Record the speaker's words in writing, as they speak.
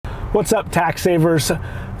What's up, tax savers?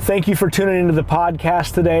 Thank you for tuning into the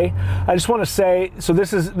podcast today. I just want to say, so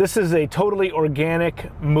this is a totally organic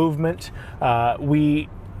movement. I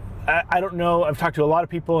don't know, I've talked to a lot of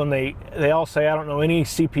people and they all say, I don't know any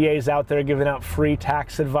CPAs out there giving out free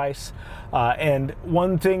tax advice. And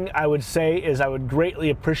one thing I would say is I would greatly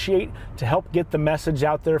appreciate, to help get the message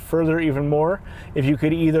out there further even more, if you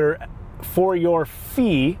could either, for your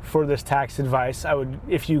fee for this tax advice,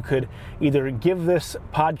 if you could either give this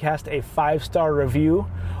podcast a 5-star review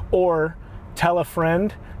or tell a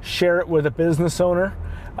friend, share it with a business owner,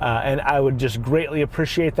 and I would just greatly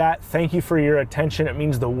appreciate that. Thank you for your attention. It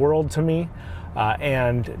means the world to me,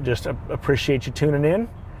 and just appreciate you tuning in,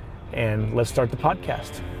 and let's start the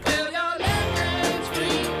podcast.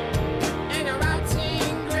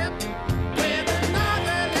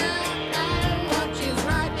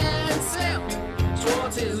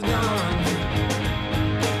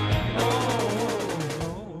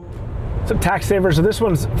 So tax savers, so this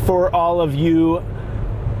one's for all of you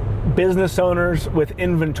business owners with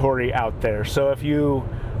inventory out there. So if you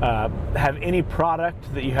have any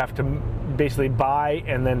product that you have to basically buy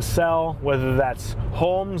and then sell, whether that's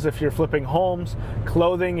homes if you're flipping homes,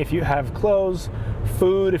 clothing if you have clothes,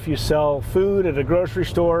 food if you sell food at a grocery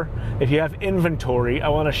store, if you have inventory, I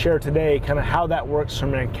want to share today kind of how that works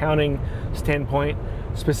from an accounting standpoint,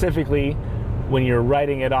 specifically when you're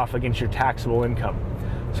writing it off against your taxable income.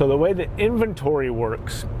 So the way that inventory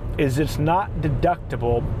works is it's not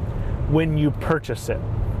deductible when you purchase it.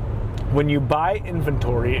 When you buy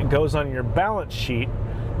inventory, it goes on your balance sheet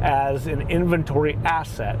as an inventory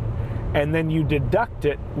asset, and then you deduct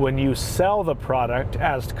it when you sell the product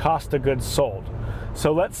as cost of goods sold.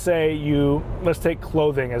 So let's take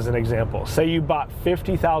clothing as an example. Say you bought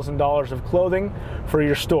 $50,000 of clothing for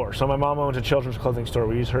your store. So my mom owns a children's clothing store.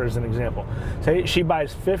 We use her as an example. Say she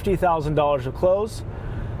buys $50,000 of clothes.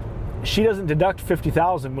 She doesn't deduct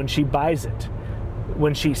 $50,000 when she buys it.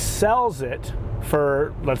 When she sells it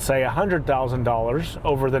for, let's say, $100,000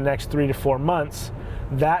 over the next 3 to 4 months,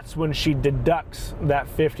 that's when she deducts that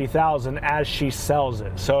 $50,000 as she sells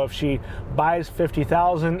it. So if she buys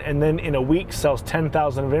 $50,000 and then in a week sells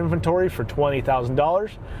 $10,000 of inventory for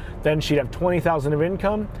 $20,000, then she'd have $20,000 of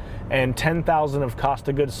income and $10,000 of cost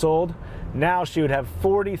of goods sold. Now she would have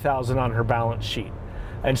 $40,000 on her balance sheet.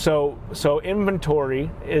 And so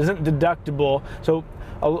inventory isn't deductible. So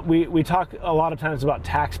we talk a lot of times about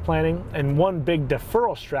tax planning, and one big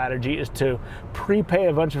deferral strategy is to prepay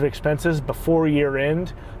a bunch of expenses before year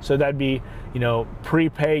end. So that'd be,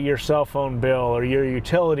 prepay your cell phone bill or your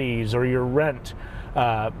utilities or your rent.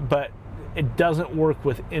 But it doesn't work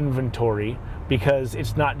with inventory because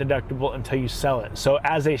it's not deductible until you sell it. So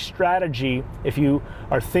as a strategy, if you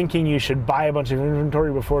are thinking you should buy a bunch of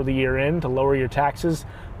inventory before the year end to lower your taxes,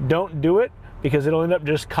 don't do it, because it'll end up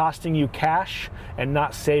just costing you cash and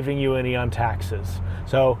not saving you any on taxes.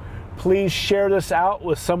 So please share this out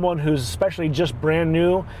with someone who's especially just brand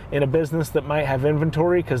new in a business that might have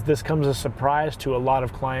inventory, because this comes as a surprise to a lot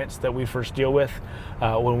of clients that we first deal with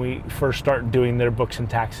when we first start doing their books and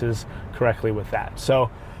taxes correctly with that. So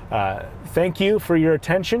thank you for your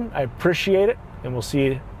attention. I appreciate it, and we'll see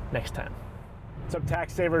you next time. What's up,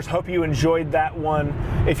 tax savers? Hope you enjoyed that one.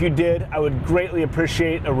 If you did, I would greatly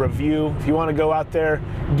appreciate a review. If you want to go out there,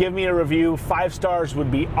 give me a review. 5 stars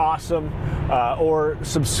would be awesome. Or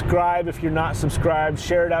subscribe if you're not subscribed.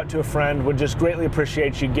 Share it out to a friend. Would just greatly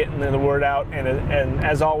appreciate you getting the word out. And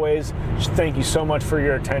as always, just thank you so much for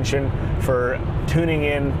your attention, for tuning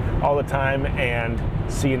in all the time, and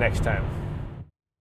see you next time.